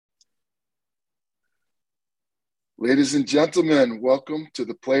Ladies and gentlemen, welcome to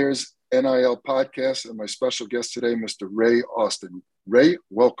the Players NIL podcast and my special guest today, Mr. Ray Austin. Ray,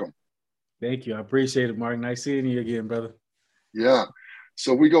 welcome. Thank you. I appreciate it, Mark. Nice seeing you again, brother. Yeah.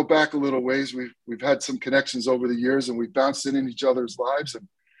 So we go back a little ways. We've had some connections over the years and we've bounced in each other's lives. And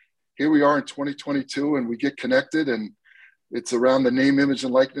here we are in 2022 and we get connected, and it's around the name, image,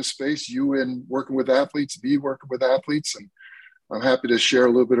 and likeness space. You in working with athletes, me working with athletes. And I'm happy to share a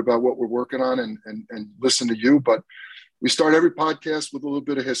little bit about what we're working on and listen to you. But we start every podcast with a little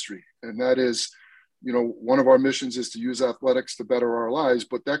bit of history. And that is, one of our missions is to use athletics to better our lives,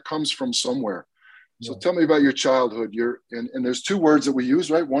 but that comes from somewhere. So tell me about your childhood. And there's two words that we use,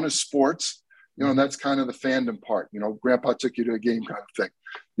 right? One is sports, and that's kind of the fandom part. Grandpa took you to a game kind of thing.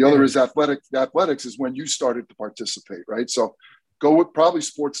 The other is athletics. Athletics is when you started to participate, right? So go with probably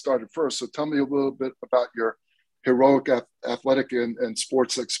sports started first. So tell me a little bit about your heroic athletic and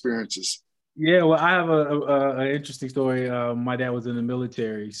sports experiences. Yeah, well, I have an interesting story. My dad was in the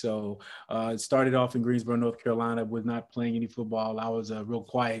military, so it started off in Greensboro, North Carolina. Was not playing any football. I was a real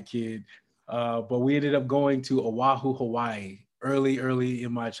quiet kid, but we ended up going to Oahu, Hawaii, early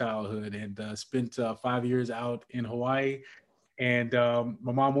in my childhood, and spent 5 years out in Hawaii. And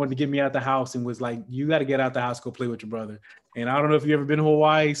my mom wanted to get me out the house and was like, "You got to get out the house, go play with your brother." And I don't know if you ever been to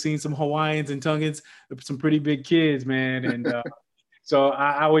Hawaii, seen some Hawaiians and Tongans, some pretty big kids, man, and. So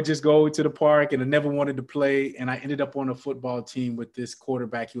I would just go to the park, and I never wanted to play. And I ended up on a football team with this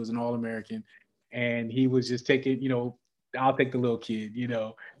quarterback. He was an All-American, and he was just taking, I'll take the little kid,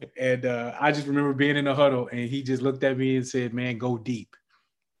 And I just remember being in the huddle, and he just looked at me and said, "Man, go deep."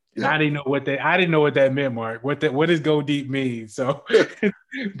 And I didn't know what that meant, Mark. What does go deep mean? So,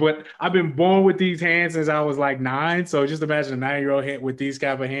 but I've been born with these hands since I was like 9. So just imagine a 9-year-old hand with these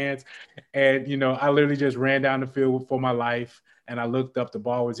kind of hands. And, I literally just ran down the field for my life. And I looked up, the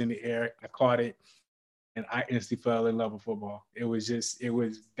ball was in the air. I caught it. And I instantly fell in love with football. That was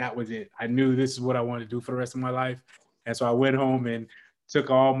it. I knew this is what I wanted to do for the rest of my life. And so I went home and took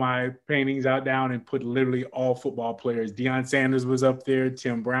all my paintings out down and put literally all football players. Deion Sanders was up there.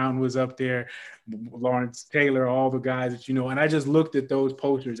 Tim Brown was up there. Lawrence Taylor, all the guys that And I just looked at those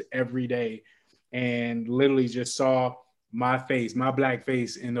posters every day and literally just saw my face, my black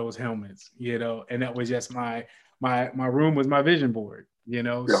face in those helmets, and that was just my room was my vision board,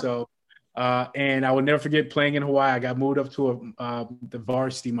 So, and I will never forget playing in Hawaii. I got moved up to the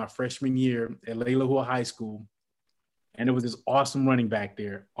varsity my freshman year at Leilehua High School. And it was this awesome running back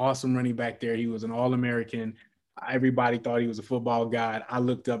there. He was an All-American. Everybody thought he was a football god. I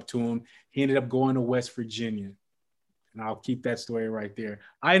looked up to him. He ended up going to West Virginia. And I'll keep that story right there.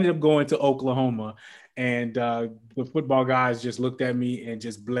 I ended up going to Oklahoma, and the football guys just looked at me and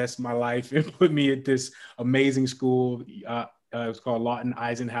just blessed my life and put me at this amazing school. It was called Lawton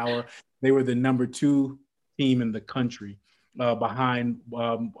Eisenhower. They were the number 2 team in the country, behind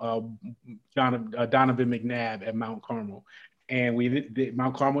Donovan McNabb at Mount Carmel. And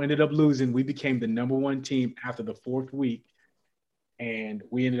Mount Carmel ended up losing. We became the number 1 team after the 4th week. And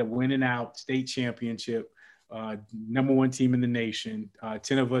we ended up winning out state championship, number 1 team in the nation.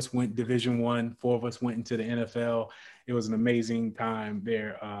 10 of us went Division I, 4 of us went into the NFL. It was an amazing time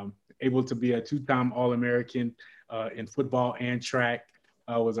there. Able to be a 2-time All-American in football and track.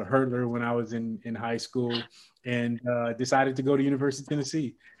 Was a hurdler when I was in high school, and decided to go to University of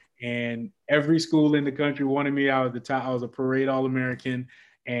Tennessee. And every school in the country wanted me. I was the top. I was a parade All-American,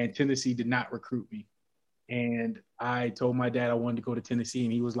 and Tennessee did not recruit me. And I told my dad I wanted to go to Tennessee,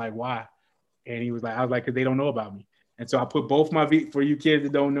 and he was like, "Why?" And he was like, "I was like, because they don't know about me." And so I put both for you kids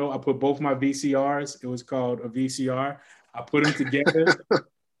that don't know, I put both my VCRs. It was called a VCR. I put them together.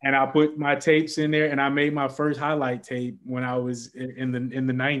 And I put my tapes in there, and I made my first highlight tape when I was in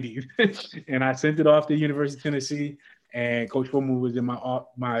the 90s. And I sent it off to University of Tennessee, and Coach Foreman was in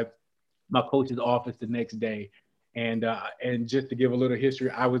my coach's office the next day. And just to give a little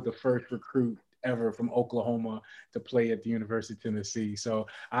history, I was the first recruit ever from Oklahoma to play at the University of Tennessee. So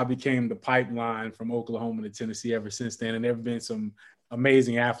I became the pipeline from Oklahoma to Tennessee ever since then. And there have been some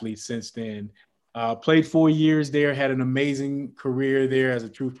amazing athletes since then. Played 4 years there, had an amazing career there as a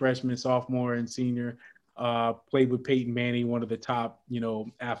true freshman, sophomore, and senior. Played with Peyton Manning, one of the top,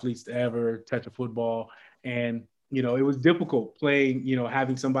 athletes to ever touch a football. And, it was difficult playing,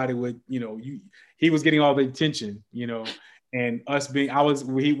 having somebody with, he was getting all the attention, and us being,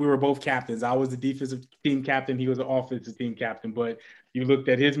 we were both captains. I was the defensive team captain. He was the offensive team captain. But you looked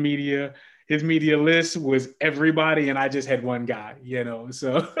at his media list was everybody, and I just had one guy,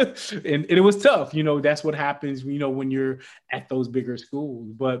 so, and it was tough, that's what happens, when you're at those bigger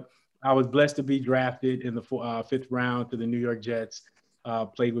schools. But I was blessed to be drafted in the 5th round to the New York Jets.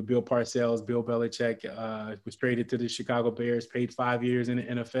 played with Bill Parcells. Bill Belichick was traded to the Chicago Bears, paid 5 years in the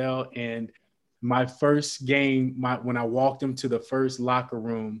NFL. And my first game, when I walked him to the first locker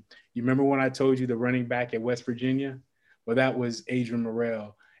room, you remember when I told you the running back at West Virginia? Well, that was Adrian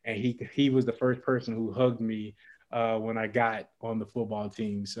Morrell. And he was the first person who hugged me when I got on the football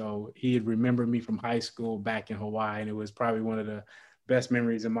team. So he had remembered me from high school back in Hawaii, and it was probably one of the best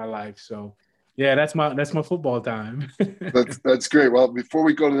memories in my life. So yeah, that's my football time. That's great. Well, before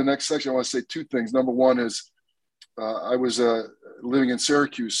we go to the next section, I want to say two things. Number one is I was living in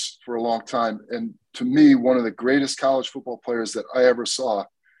Syracuse for a long time, and to me, one of the greatest college football players that I ever saw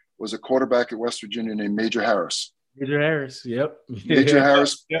was a quarterback at West Virginia named Major Harris. Major Harris, yep. Major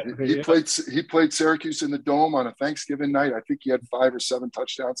Harris. Yep. He played Syracuse in the Dome on a Thanksgiving night. I think he had 5 or 7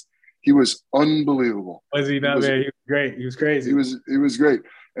 touchdowns. He was unbelievable. Was he not, man? He was great. He was crazy. He was great.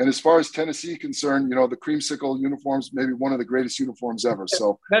 And as far as Tennessee concerned, the creamsicle uniforms, maybe one of the greatest uniforms ever.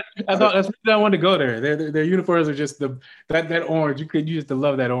 So I thought that's why I wanted to go there. Their uniforms are just that orange. You used to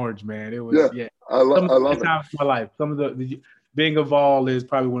love that orange, man. It was I love it. Times of my life. Some of the being a Vol is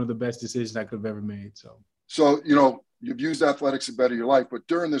probably one of the best decisions I could have ever made. So you've used athletics to better your life, but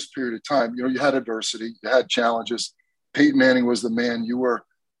during this period of time, you had adversity, you had challenges. Peyton Manning was the man. You were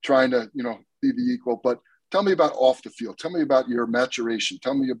trying to, be the equal, but tell me about off the field. Tell me about your maturation.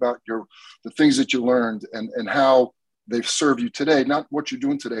 Tell me about the things that you learned and how they've served you today. Not what you're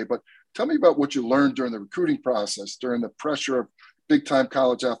doing today, but tell me about what you learned during the recruiting process, during the pressure of big-time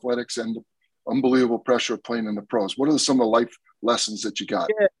college athletics and the unbelievable pressure of playing in the pros. What are some of the life lessons that you got?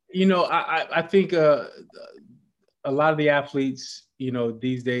 Yeah, I think a lot of the athletes,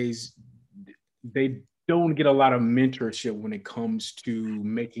 these days, they don't get a lot of mentorship when it comes to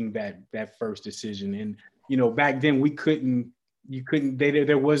making that first decision. And back then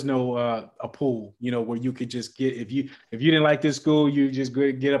there was no a pool, where you could just get, if you didn't like this school, you just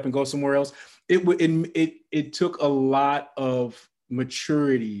get up and go somewhere else. It took a lot of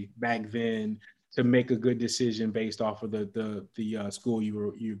maturity back then to make a good decision based off of the school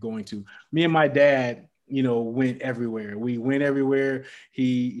you're going to. Me and my dad, went everywhere. We went everywhere.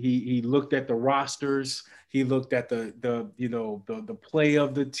 He looked at the rosters. He looked at the play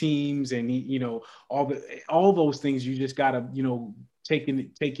of the teams, and all those things. You just gotta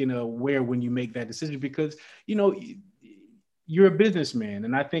taking aware when you make that decision, because you're a businessman,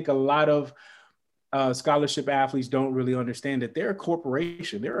 and I think a lot of scholarship athletes don't really understand that they're a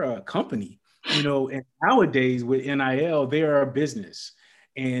corporation, they're a company. And nowadays with NIL, they are a business.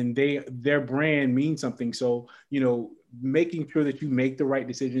 And their brand means something. So, making sure that you make the right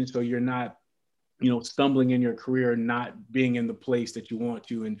decision so you're not, stumbling in your career, not being in the place that you want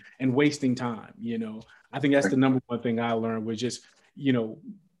to, and wasting time. I think that's the number one thing I learned was just,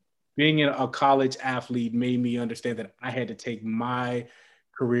 being a college athlete made me understand that I had to take my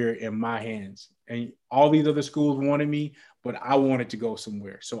career in my hands. And all these other schools wanted me, but I wanted to go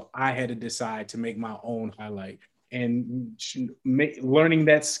somewhere. So I had to decide to make my own highlight. And learning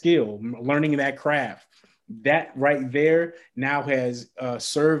that skill, learning that craft, that right there now has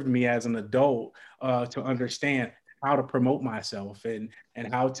served me as an adult to understand how to promote myself and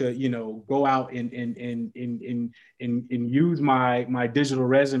how to go out and use my digital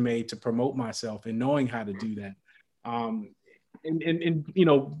resume to promote myself, and knowing how to do that.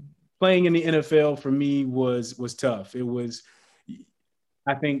 Playing in the NFL for me was tough. It was,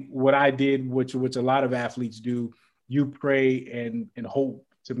 I think what I did, which a lot of athletes do, you pray and hope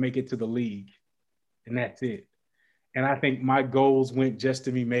to make it to the league, and that's it. And I think my goals went just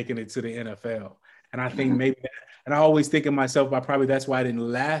to me making it to the NFL. And I think and I always think of myself, that's why I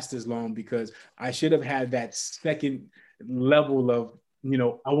didn't last as long, because I should have had that second level of,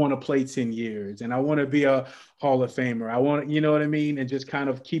 I want to play 10 years and I want to be a Hall of Famer. I want, what I mean? And just kind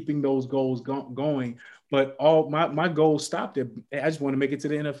of keeping those goals going. But all my goals stopped at, I just want to make it to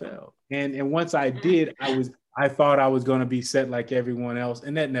the NFL. And once I did, I thought I was going to be set like everyone else.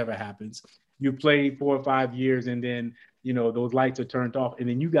 And that never happens. You play 4 or 5 years, and then, those lights are turned off, and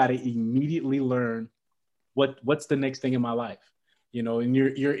then you got to immediately learn what's the next thing in my life. And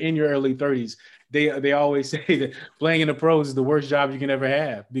you're in your early 30s. They always say that playing in the pros is the worst job you can ever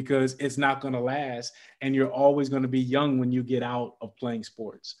have, because it's not going to last, and you're always going to be young when you get out of playing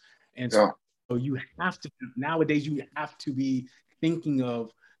sports. And so you have to, nowadays, you have to be thinking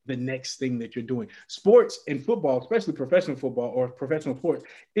of the next thing that you're doing. Sports and football, especially professional football or professional sports,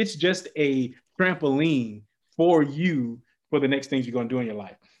 it's just a trampoline for you for the next things you're going to do in your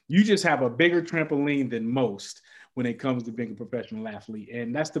life. You just have a bigger trampoline than most when it comes to being a professional athlete.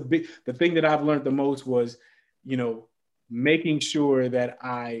 And that's the thing that I've learned the most was, making sure that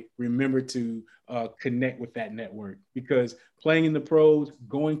I remember to connect with that network, because playing in the pros,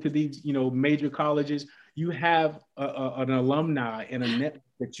 going to these, major colleges, you have an alumni and a network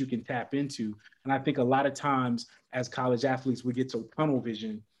that you can tap into. And I think a lot of times as college athletes, we get so tunnel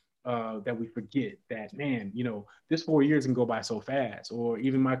vision that we forget that, man, this 4 years can go by so fast, or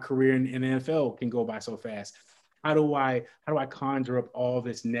even my career in the NFL can go by so fast. How do I conjure up all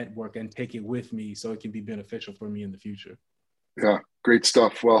this network and take it with me so it can be beneficial for me in the future? Yeah, great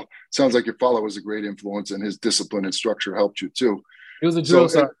stuff. Well, sounds like your father was a great influence, and his discipline and structure helped you too. It was a drill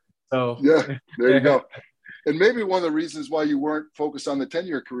So, and sergeant. So yeah, there you go. And maybe one of the reasons why you weren't focused on the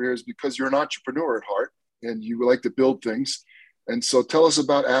 10-year career is because you're an entrepreneur at heart and you like to build things. And so tell us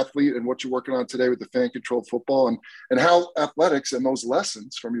about Athlete and what you're working on today with the fan controlled football, and how athletics and those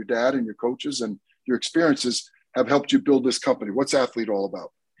lessons from your dad and your coaches and your experiences have helped you build this company. What's Athlete all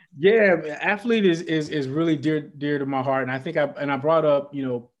about? yeah, Athlete is really dear to my heart. And I think I brought up,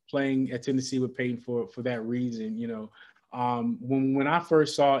 playing at Tennessee with Peyton for that reason. When I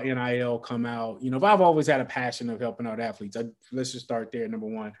first saw NIL come out, I've always had a passion of helping out athletes. Let's just start there. Number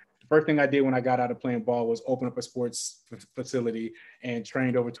one, the first thing I did when I got out of playing ball was open up a sports facility and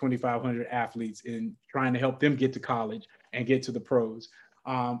trained over 2,500 athletes in trying to help them get to college and get to the pros.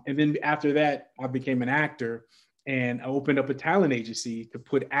 And then after that, I became an actor, and I opened up a talent agency to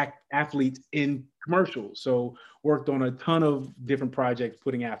put athletes in commercials. So worked on a ton of different projects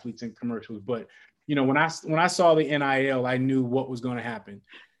putting athletes in commercials. But when I saw the NIL, I knew what was going to happen.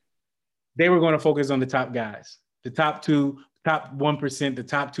 They were going to focus on the top guys, the top 1%, the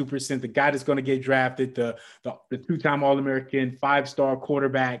top 2%, the guy that's going to get drafted, the two-time All-American, 5-star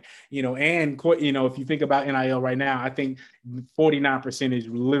quarterback, and if you think about NIL right now, I think 49% is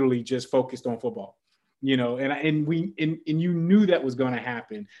literally just focused on football. And you knew that was going to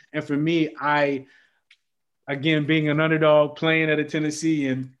happen. And for me, again, being an underdog, playing at a Tennessee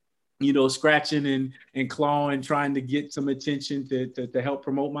and, scratching and clawing, trying to get some attention to help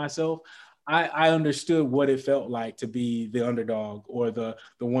promote myself, I understood what it felt like to be the underdog or the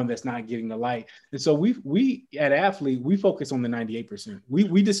one that's not getting the light. And so we at Athlete, we focus on the 98%.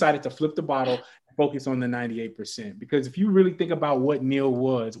 We decided to flip the bottle and focus on the 98%, because if you really think about what NIL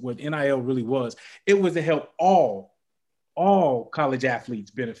was, what NIL really was, it was to help all college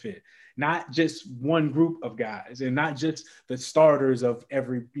athletes benefit, not just one group of guys, and not just the starters of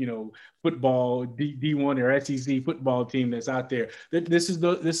every, football D1 or SEC football team that's out there. This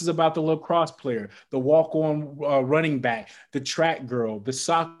is about the lacrosse player, the walk-on running back, the track girl, the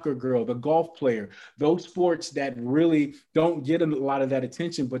soccer girl, the golf player, those sports that really don't get a lot of that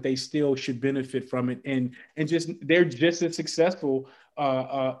attention, but they still should benefit from it. And they're just as successful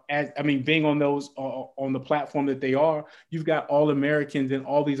being on those on the platform that they are. You've got All-Americans and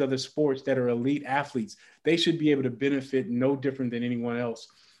all these other sports that are elite athletes. They should be able to benefit no different than anyone else.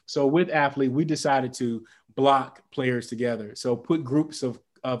 So with Athlete, we decided to block players together. So put groups of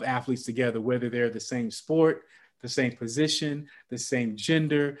athletes together, whether they're the same sport, the same position, the same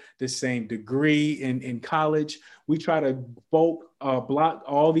gender, the same degree in college. We try to block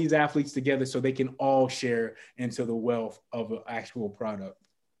all these athletes together so they can all share into the wealth of an actual product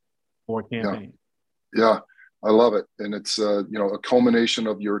or campaign. Yeah, I love it. And it's, a culmination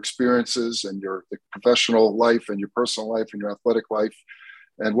of your experiences and your professional life and your personal life and your athletic life.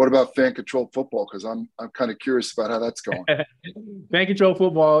 And what about fan controlled football? Because I'm kind of curious about how that's going. Fan controlled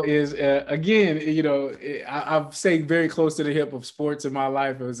football is, again, I've stayed very close to the hip of sports in my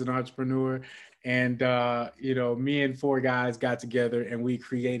life as an entrepreneur. And, me and 4 guys got together and we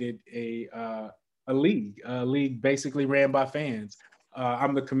created a league basically ran by fans.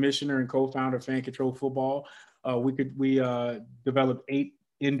 I'm the commissioner and co-founder of Fan Controlled Football. We developed 8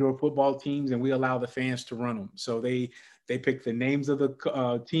 indoor football teams, and we allow the fans to run them. So they pick the names of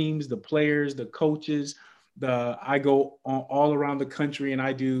the teams, the players, the coaches. I go all around the country and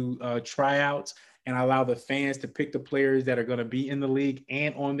I do tryouts, and I allow the fans to pick the players that are going to be in the league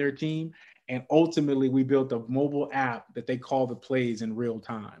and on their team. And ultimately, we built a mobile app that they call the plays in real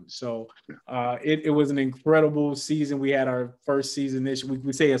time. So it was an incredible season. We had our first season this year.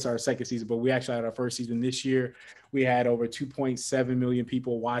 We say it's our second season, but we actually had our first season this year. We had over 2.7 million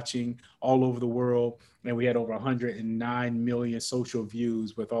people watching all over the world, and we had over 109 million social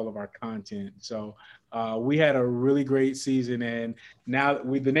views with all of our content. So we had a really great season, and now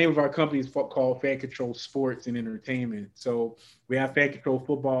the name of our company is called Fan Control Sports and Entertainment. So we have Fan Control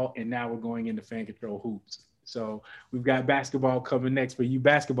Football, and now we're going into Fan Control Hoops. So we've got basketball coming next for you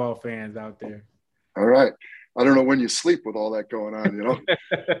basketball fans out there. All right. I don't know when you sleep with all that going on,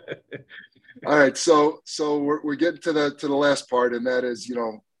 All right. So we're getting to the last part, and that is,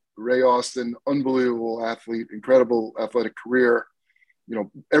 Ray Austin, unbelievable athlete, incredible athletic career. You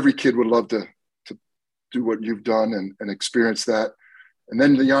know, every kid would love to do what you've done and experience that. And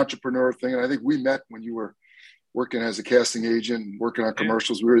then the entrepreneur thing. And I think we met when you were working as a casting agent and working on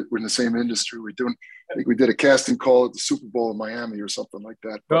commercials. We're in the same industry. I think we did a casting call at the Super Bowl in Miami or something like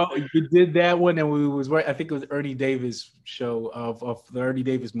that. But you did that one, and we was I think it was Ernie Davis show of the Ernie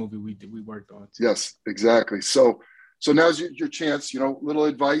Davis movie we worked on too. Yes, exactly. So now's your chance. You know, little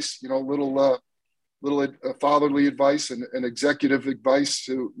advice. You know, little fatherly advice and executive advice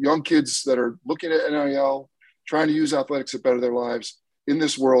to young kids that are looking at NIL, trying to use athletics to better their lives in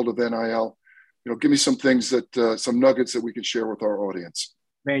this world of NIL. You know, give me some things some nuggets that we can share with our audience.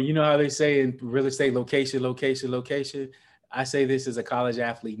 Man, you know how they say in real estate, location, location, location. I say this as a college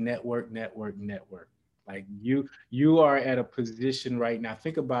athlete: network, network, network. Like you are at a position right now.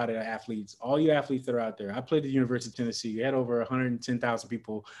 Think about it, athletes. All you athletes that are out there. I played at the University of Tennessee. We had over 110,000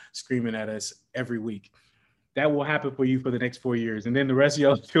 people screaming at us every week. That will happen for you for the next 4 years, and then the rest of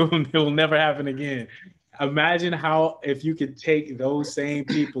your children, it will never happen again. Imagine how if you could take those same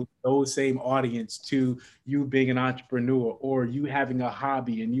people, those same audience to you being an entrepreneur, or you having a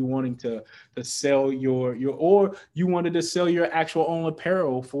hobby and you wanting to sell your or you wanted to sell your actual own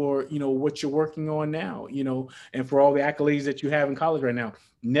apparel for, you know, what you're working on now, you know, and for all the accolades that you have in college right now.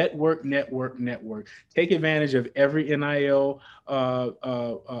 Network, network, network. Take advantage of every NIL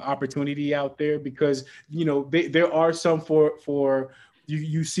opportunity out there, because, you know, there are some for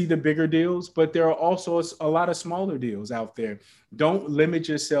you see the bigger deals, but there are also a lot of smaller deals out there. Don't limit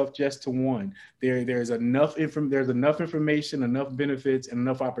yourself just to one. There's enough information, enough benefits, and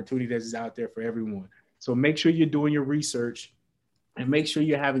enough opportunity that is out there for everyone. So make sure you're doing your research, and make sure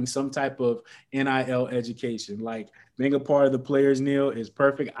you're having some type of NIL education. Like, being a part of the Players NIL is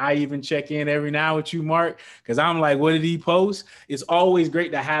perfect. I even check in every now with you, Mark, because I'm like, what did he post? It's always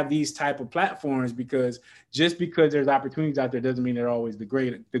great to have these type of platforms, because just because there's opportunities out there doesn't mean they're always the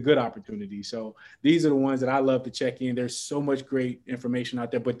good opportunities. So these are the ones that I love to check in. There's so much great information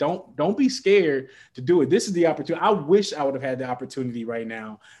out there, but don't be scared to do it. This is the opportunity. I wish I would have had the opportunity right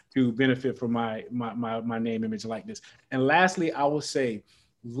now to benefit from my name, image, likeness. And lastly, I will say,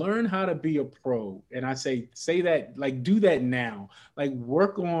 learn how to be a pro. And I say that, like, do that now. Like,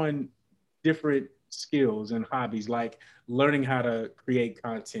 work on different skills and hobbies, like learning how to create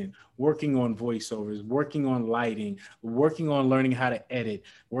content, working on voiceovers, working on lighting, working on learning how to edit,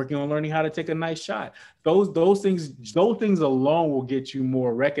 working on learning how to take a nice shot. Those things alone will get you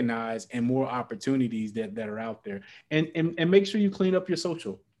more recognized and more opportunities that are out there. And make sure you clean up your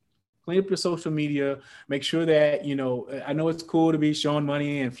social media. Make sure that, you know, I know it's cool to be showing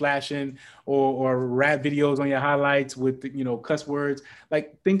money and flashing or rap videos on your highlights with, you know, cuss words.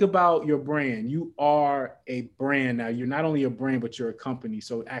 Like, think about your brand. You are a brand now. You're not only a brand, but you're a company.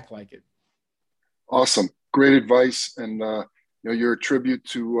 So act like it. Awesome. Great advice. And, you know, you're a tribute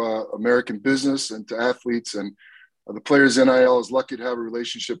to American business and to athletes. And the Players NIL is lucky to have a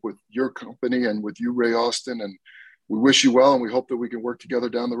relationship with your company and with you, Ray Austin. And we wish you well, and we hope that we can work together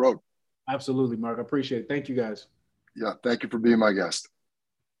down the road. Absolutely, Mark. I appreciate it. Thank you, guys. Yeah. Thank you for being my guest.